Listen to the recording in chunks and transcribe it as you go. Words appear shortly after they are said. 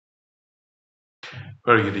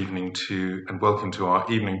Very good evening to and welcome to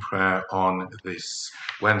our evening prayer on this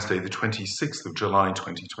Wednesday, the 26th of July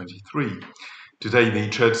 2023. Today the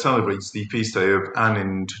Church celebrates the feast day of Anne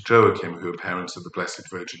and Joachim, who are parents of the Blessed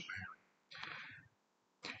Virgin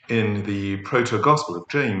Mary. In the Proto-Gospel of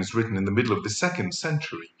James, written in the middle of the 2nd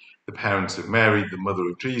century, the parents of Mary, the mother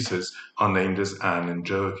of Jesus, are named as Anne and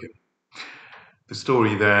Joachim. The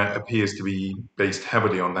story there appears to be based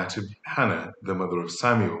heavily on that of Hannah, the mother of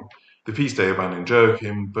Samuel. The feast day of Anne and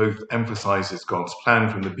Joachim both emphasizes God's plan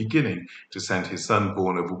from the beginning to send his son,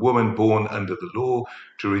 born of a woman, born under the law,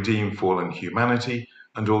 to redeem fallen humanity,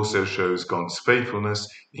 and also shows God's faithfulness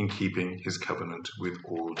in keeping his covenant with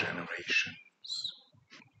all generations.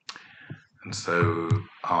 And so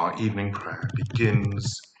our evening prayer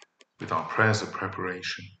begins with our prayers of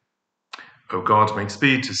preparation. O God, make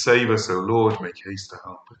speed to save us. O Lord, make haste to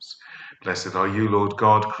help us. Blessed are you, Lord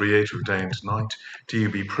God, creator of day and night. To you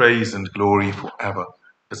be praise and glory forever.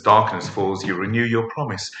 As darkness falls, you renew your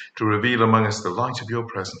promise to reveal among us the light of your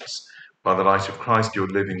presence. By the light of Christ, your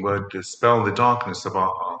living word, dispel the darkness of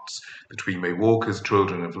our hearts, that we may walk as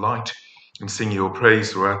children of light and sing your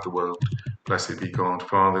praise throughout the world. Blessed be God,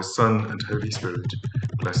 Father, Son, and Holy Spirit.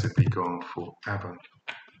 Blessed be God forever.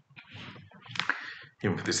 The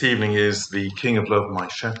hymn for this evening is "The King of Love, my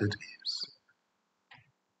Shepherd is."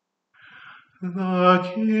 The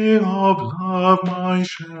King of Love, my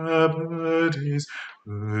Shepherd is,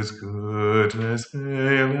 whose goodness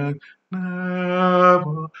faileth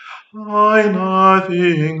never. I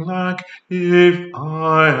nothing lack if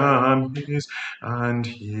I am his, and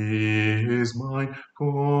he is mine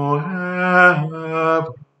forever.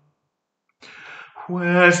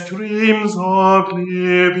 Where streams of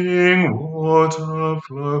living water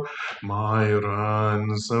flow, my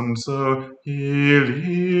ransomed soul he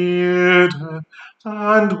leadeth,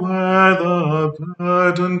 and where the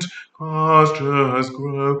verdant pastures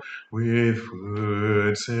grow, with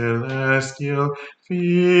food celestial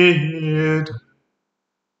feedeth.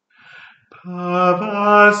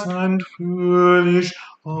 Perverse and foolish,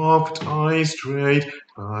 oft I strayed,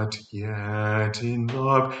 but yet in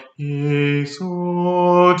love he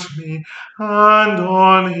sought me, and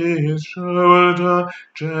on his shoulder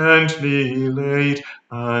gently laid,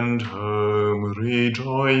 and home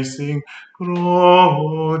rejoicing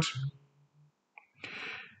brought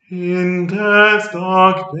me. In death's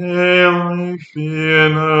dark vale I fear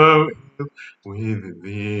no ill, with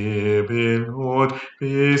thee, Lord,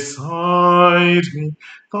 beside me,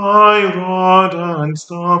 thy rod and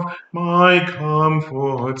staff my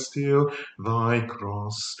comfort still, thy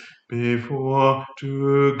cross before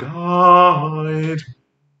to guide me.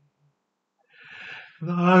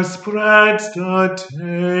 Thou spreadst a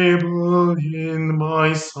table in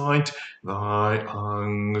my sight, thy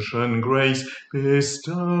unction grace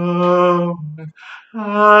bestoweth,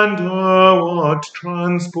 and what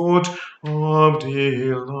transport of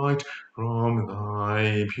delight from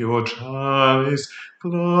thy pure chalice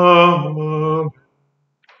floweth.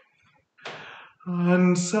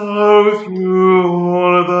 And so through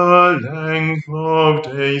all the length of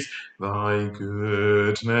days thy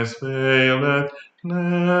goodness faileth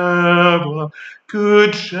never.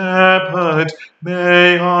 Good Shepherd,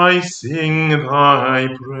 may I sing thy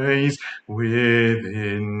praise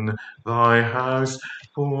within thy house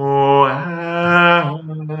forever.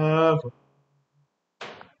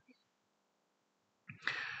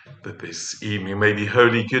 That this evening may be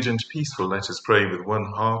holy, good, and peaceful, let us pray with one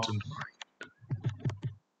heart and mind.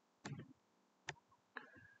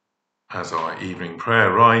 As our evening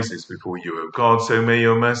prayer rises before you, O God, so may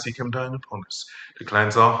your mercy come down upon us, to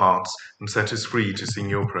cleanse our hearts and set us free to sing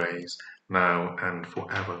your praise, now and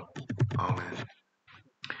forever. Amen.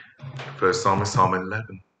 First Psalm is Psalm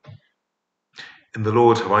 11. In the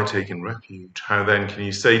Lord have I taken refuge. How then can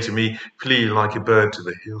you say to me, flee like a bird to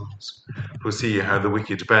the hills? For see how the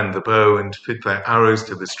wicked bend the bow and fit their arrows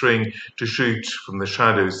to the string, to shoot from the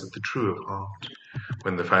shadows of the true of heart.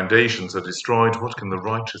 When the foundations are destroyed, what can the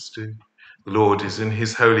righteous do? The Lord is in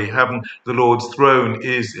his holy heaven. The Lord's throne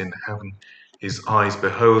is in heaven. His eyes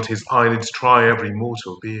behold, his eyelids try every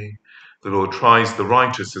mortal being. The Lord tries the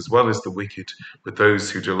righteous as well as the wicked, but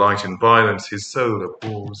those who delight in violence his soul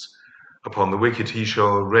abhors. Upon the wicked he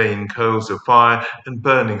shall rain coals of fire and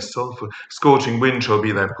burning sulphur. Scorching wind shall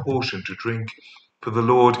be their portion to drink. For the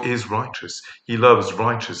Lord is righteous. He loves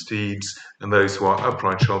righteous deeds, and those who are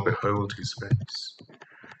upright shall behold his face.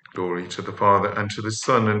 Glory to the Father, and to the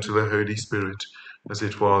Son, and to the Holy Spirit, as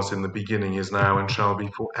it was in the beginning, is now, and shall be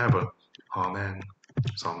forever. Amen.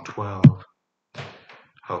 Psalm 12.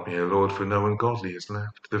 Help me, O Lord, for no ungodly is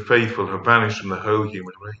left. The faithful have vanished from the whole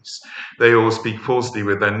human race. They all speak falsely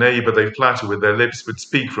with their neighbour, they flatter with their lips, but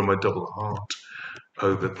speak from a double heart.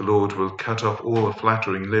 Oh, that the Lord will cut off all the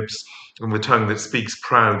flattering lips, and the tongue that speaks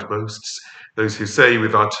proud boasts. Those who say,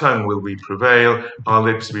 with our tongue will we prevail, our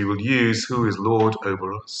lips we will use, who is Lord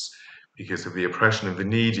over us? Because of the oppression of the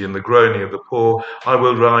needy and the groaning of the poor, I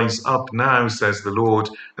will rise up now, says the Lord,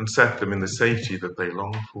 and set them in the safety that they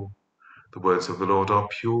long for. The words of the Lord are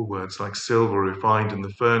pure words, like silver refined in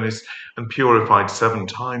the furnace and purified 7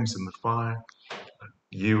 times in the fire.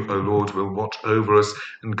 You, O Lord, will watch over us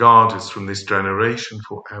and guard us from this generation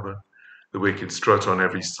forever. The wicked strut on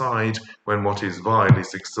every side when what is vile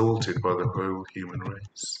is exalted by the whole human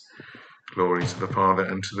race. Glory to the Father,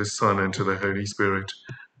 and to the Son, and to the Holy Spirit,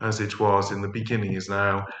 as it was in the beginning, is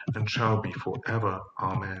now, and shall be forever.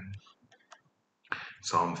 Amen.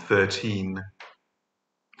 Psalm 13.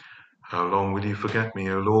 How long will you forget me,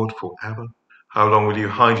 O Lord, forever? How long will you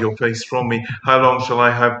hide your face from me? How long shall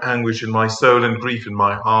I have anguish in my soul and grief in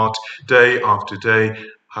my heart, day after day?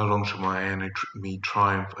 How long shall my enemy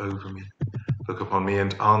triumph over me? Look upon me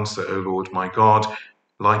and answer, O Lord my God.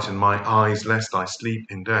 Lighten my eyes, lest I sleep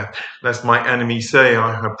in death, lest my enemy say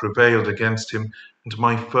I have prevailed against him, and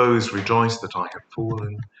my foes rejoice that I have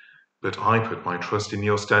fallen. But I put my trust in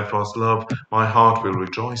your steadfast love. My heart will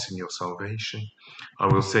rejoice in your salvation. I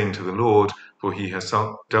will sing to the Lord, for he has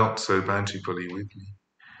dealt so bountifully with me.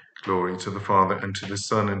 Glory to the Father, and to the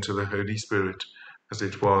Son, and to the Holy Spirit, as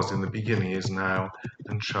it was in the beginning, is now,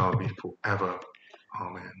 and shall be forever.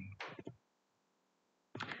 Amen.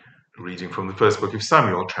 A reading from the first book of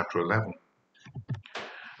Samuel, chapter 11.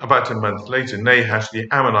 About a month later, Nahash the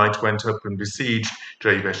Ammonite went up and besieged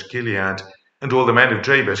Jabesh-Gilead. And all the men of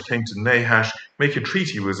Jabesh came to Nahash, make a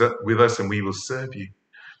treaty with us, and we will serve you.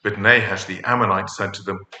 But Nahash the Ammonite said to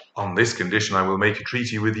them, on this condition I will make a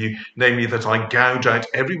treaty with you, namely that I gouge out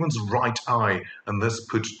everyone's right eye, and thus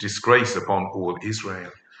put disgrace upon all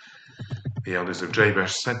Israel. The elders of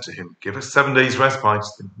Jabesh said to him, give us 7 days' respite,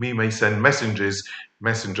 that we may send messengers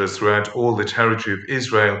throughout all the territory of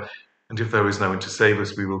Israel, and if there is no one to save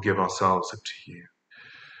us, we will give ourselves up to you.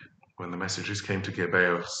 When the messengers came to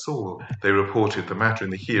Gibeah of Saul, they reported the matter in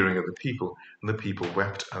the hearing of the people, and the people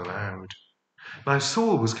wept aloud. Now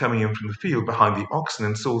Saul was coming in from the field behind the oxen,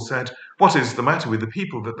 and Saul said, what is the matter with the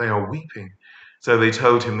people that they are weeping? So they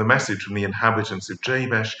told him the message from the inhabitants of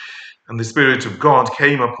Jabesh, and the Spirit of God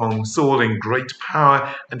came upon Saul in great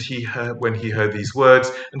power, and when he heard these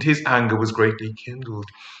words, and his anger was greatly kindled.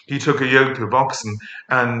 He took a yoke of oxen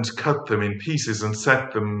and cut them in pieces and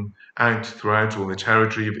set them out throughout all the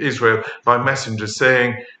territory of Israel by messengers,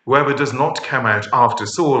 saying, whoever does not come out after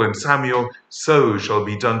Saul and Samuel, so shall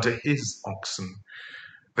be done to his oxen.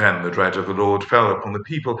 Then the dread of the Lord fell upon the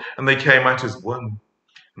people, and they came out as one.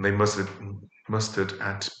 And they mustered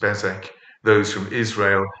at Bezek. Those from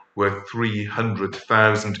Israel were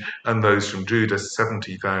 300,000, and those from Judah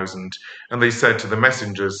 70,000. And they said to the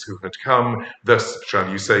messengers who had come, thus shall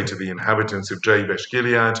you say to the inhabitants of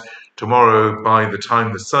Jabesh-Gilead, tomorrow by the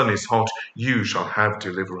time the sun is hot, you shall have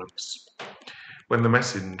deliverance. When the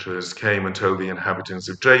messengers came and told the inhabitants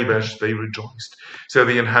of Jabesh, they rejoiced. So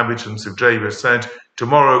the inhabitants of Jabesh said,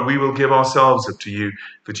 tomorrow we will give ourselves up to you,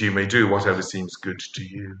 that you may do whatever seems good to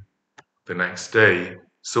you. The next day,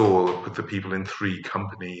 Saul put the people in 3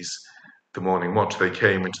 companies. The morning watch they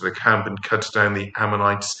came into the camp and cut down the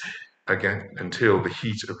Ammonites again until the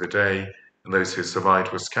heat of the day, and those who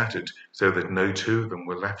survived were scattered, so that no 2 of them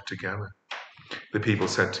were left together. The people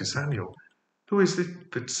said to Samuel, who is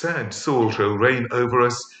it that said, Saul shall reign over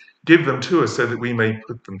us? Give them to us so that we may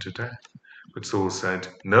put them to death. But Saul said,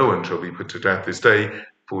 no one shall be put to death this day,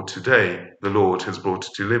 for today the Lord has brought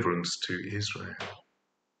deliverance to Israel.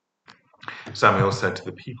 Samuel said to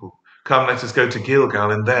the people, come, let us go to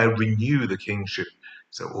Gilgal, and there renew the kingship.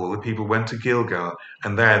 So all the people went to Gilgal,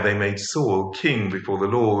 and there they made Saul king before the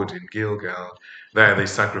Lord in Gilgal. There they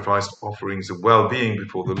sacrificed offerings of well-being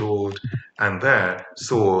before the Lord, and there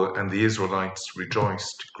Saul and the Israelites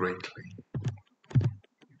rejoiced greatly.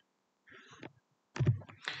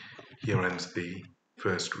 Here ends the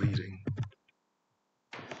first reading.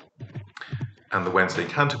 And the Wednesday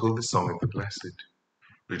Canticle, the Song of the Blessed.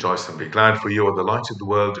 Rejoice and be glad, for you are the light of the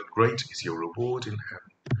world, and great is your reward in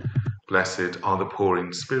heaven. Blessed are the poor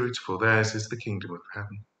in spirit, for theirs is the kingdom of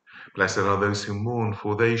heaven. Blessed are those who mourn,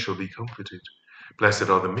 for they shall be comforted. Blessed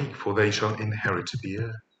are the meek, for they shall inherit the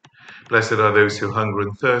earth. Blessed are those who hunger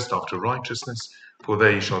and thirst after righteousness, for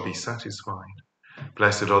they shall be satisfied.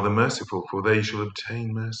 Blessed are the merciful, for they shall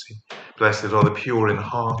obtain mercy. Blessed are the pure in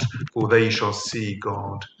heart, for they shall see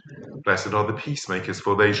God. Blessed are the peacemakers,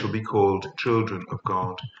 for they shall be called children of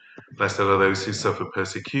God. Blessed are those who suffer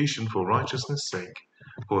persecution for righteousness' sake,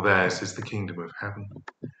 for theirs is the kingdom of heaven.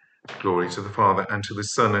 Glory to the Father, and to the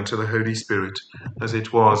Son, and to the Holy Spirit, as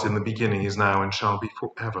it was in the beginning, is now, and shall be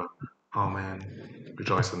forever. Amen.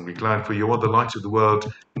 Rejoice and be glad, for you are the light of the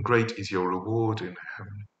world, and great is your reward in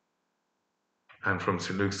heaven. And from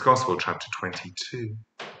St. Luke's Gospel, chapter 22.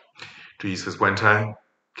 Jesus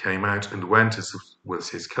came out, and went, as was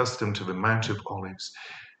his custom, to the Mount of Olives,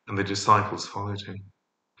 and the disciples followed him.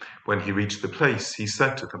 When he reached the place, he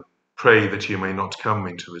said to them, "Pray that you may not come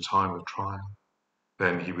into the time of trial."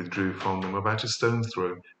 Then he withdrew from them about a stone's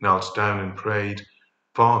throw, knelt down and prayed,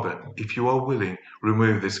 "Father, if you are willing,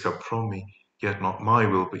 remove this cup from me, yet not my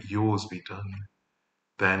will, but yours be done."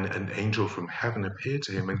 Then an angel from heaven appeared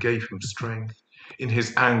to him and gave him strength. In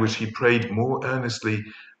his anguish he prayed more earnestly,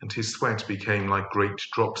 and his sweat became like great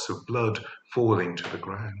drops of blood falling to the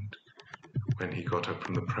ground. When he got up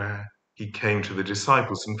from the prayer, he came to the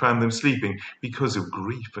disciples and found them sleeping because of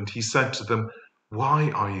grief, and he said to them, "Why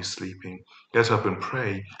are you sleeping? Get up and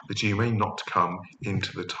pray, that you may not come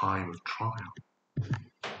into the time of trial."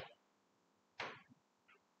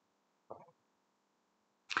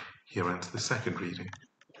 Here ends the second reading,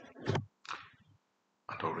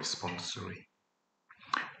 and our responsory.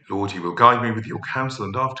 Lord, you will guide me with your counsel,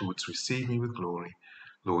 and afterwards receive me with glory.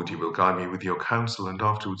 Lord, you will guide me with your counsel, and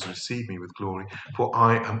afterwards receive me with glory. For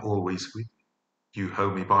I am always with you. You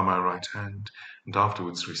hold me by my right hand, and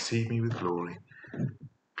afterwards receive me with glory.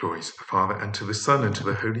 Glory to the Father, and to the Son, and to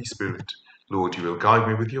the Holy Spirit. Lord, you will guide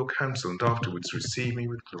me with your counsel, and afterwards receive me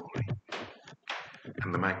with glory.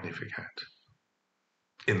 And the Magnificat.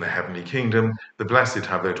 In the heavenly kingdom, the blessed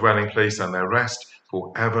have their dwelling place and their rest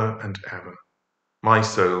for ever and ever. My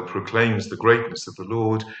soul proclaims the greatness of the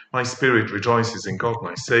Lord. My spirit rejoices in God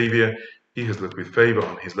my Saviour. He has looked with favour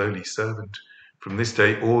on his lowly servant. From this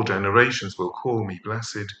day all generations will call me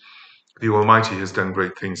blessed. The Almighty has done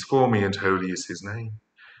great things for me, and holy is his name.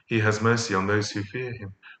 He has mercy on those who fear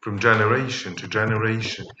him, from generation to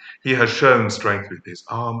generation. He has shown strength with his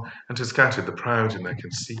arm, and has scattered the proud in their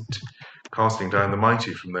conceit, casting down the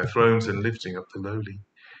mighty from their thrones and lifting up the lowly.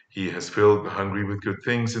 He has filled the hungry with good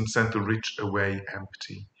things and sent the rich away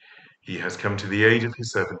empty. He has come to the aid of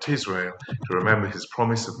his servant Israel, to remember his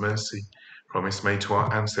promise of mercy, promise made to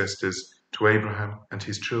our ancestors, to Abraham and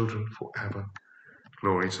his children forever.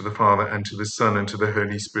 Glory to the Father, and to the Son, and to the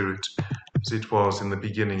Holy Spirit, as it was in the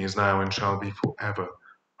beginning, is now, and shall be forever.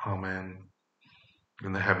 Amen.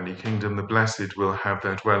 In the heavenly kingdom, the blessed will have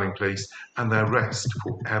their dwelling place and their rest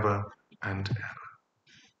forever and ever.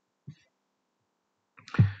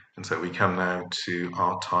 And so we come now to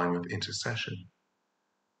our time of intercession.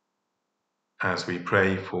 As we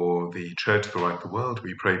pray for the Church throughout the world,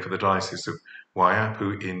 we pray for the Diocese of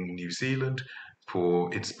Waiapu in New Zealand,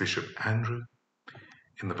 for its Bishop Andrew.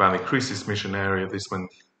 In the Valley Crucis mission area this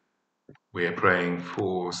month, we are praying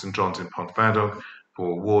for St. John's in Pontfadog,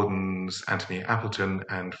 for Wardens Anthony Appleton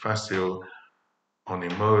and Fasil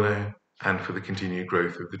Onimole, and for the continued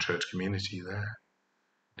growth of the church community there.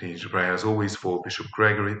 Continue to pray, as always, for Bishop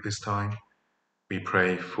Gregory at this time. We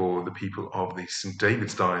pray for the people of the St.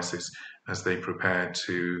 David's Diocese as they prepare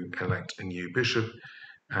to elect a new bishop,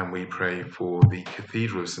 and we pray for the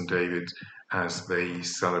Cathedral of St. David as they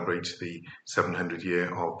celebrate the 700th year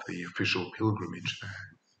of the official pilgrimage there.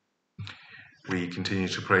 We continue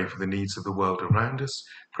to pray for the needs of the world around us,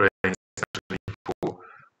 praying especially for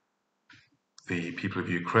the people of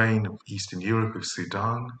Ukraine, of Eastern Europe, of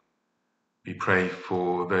Sudan. We pray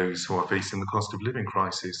for those who are facing the cost of living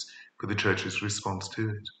crisis, for the Church's response to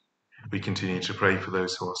it. We continue to pray for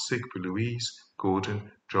those who are sick, for Louise,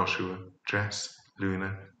 Gordon, Joshua, Jess,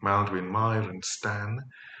 Luna, Maldwyn, Meyer and Stan.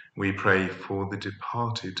 We pray for the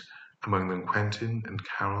departed, among them Quentin and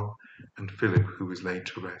Carol and Philip, who was laid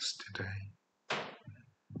to rest today.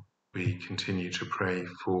 We continue to pray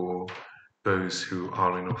for those who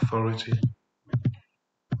are in authority,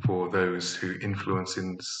 for those who influence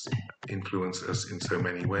us in so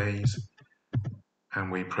many ways,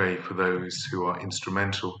 and we pray for those who are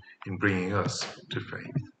instrumental in bringing us to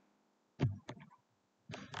faith.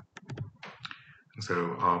 And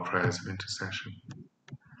so our prayers of intercession.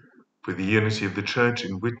 For the unity of the Church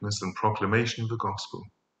in witness and proclamation of the gospel,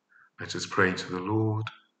 let us pray to the Lord.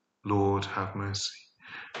 Lord, have mercy.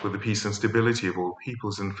 For the peace and stability of all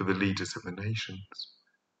peoples and for the leaders of the nations,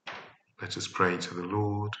 let us pray to the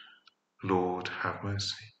Lord. Lord, have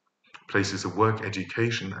mercy. Places of work,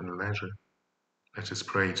 education and leisure, let us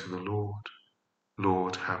pray to the Lord.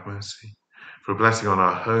 Lord, have mercy. for a blessing on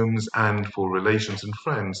our homes and for relations and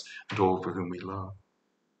friends and all for whom we love.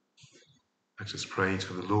 Let us pray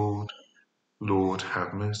to the Lord. Lord,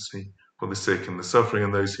 have mercy for the sick and the suffering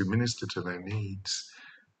and those who minister to their needs.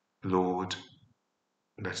 Lord,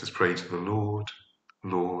 let us pray to the Lord.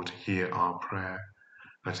 Lord, hear our prayer.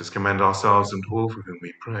 Let us commend ourselves and all for whom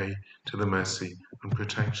we pray to the mercy and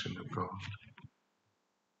protection of God.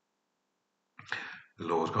 The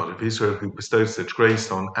Lord God of Israel, who bestowed such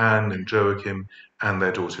grace on Anne and Joachim and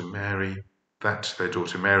their daughter Mary, that their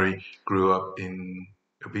daughter Mary grew up in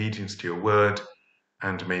obedience to your word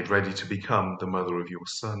and made ready to become the mother of your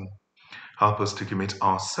Son. Help us to commit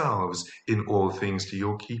ourselves in all things to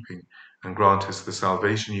your keeping, and grant us the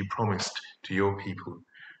salvation you promised to your people.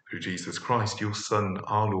 Through Jesus Christ, your Son,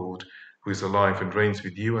 our Lord, who is alive and reigns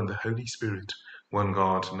with you and the Holy Spirit, one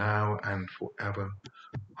God, now and forever.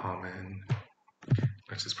 Amen.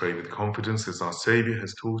 Let us pray with confidence as our Saviour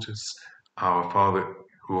has taught us. Our Father,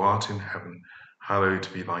 who art in heaven, hallowed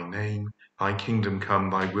be thy name. Thy kingdom come,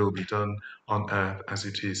 thy will be done, on earth as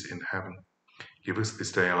it is in heaven. Give us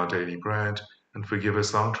this day our daily bread, and forgive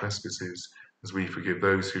us our trespasses, as we forgive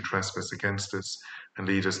those who trespass against us. And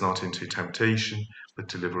lead us not into temptation, but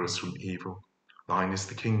deliver us from evil. Thine is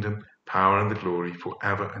the kingdom, power, and the glory, for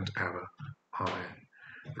ever and ever. Amen.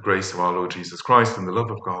 The grace of our Lord Jesus Christ and the love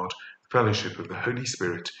of God, the fellowship of the Holy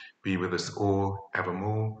Spirit, be with us all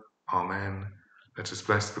evermore. Amen. Let us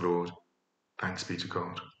bless the Lord. Thanks be to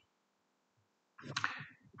God.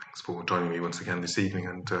 Thanks for joining me once again this evening,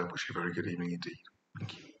 and wish you a very good evening indeed.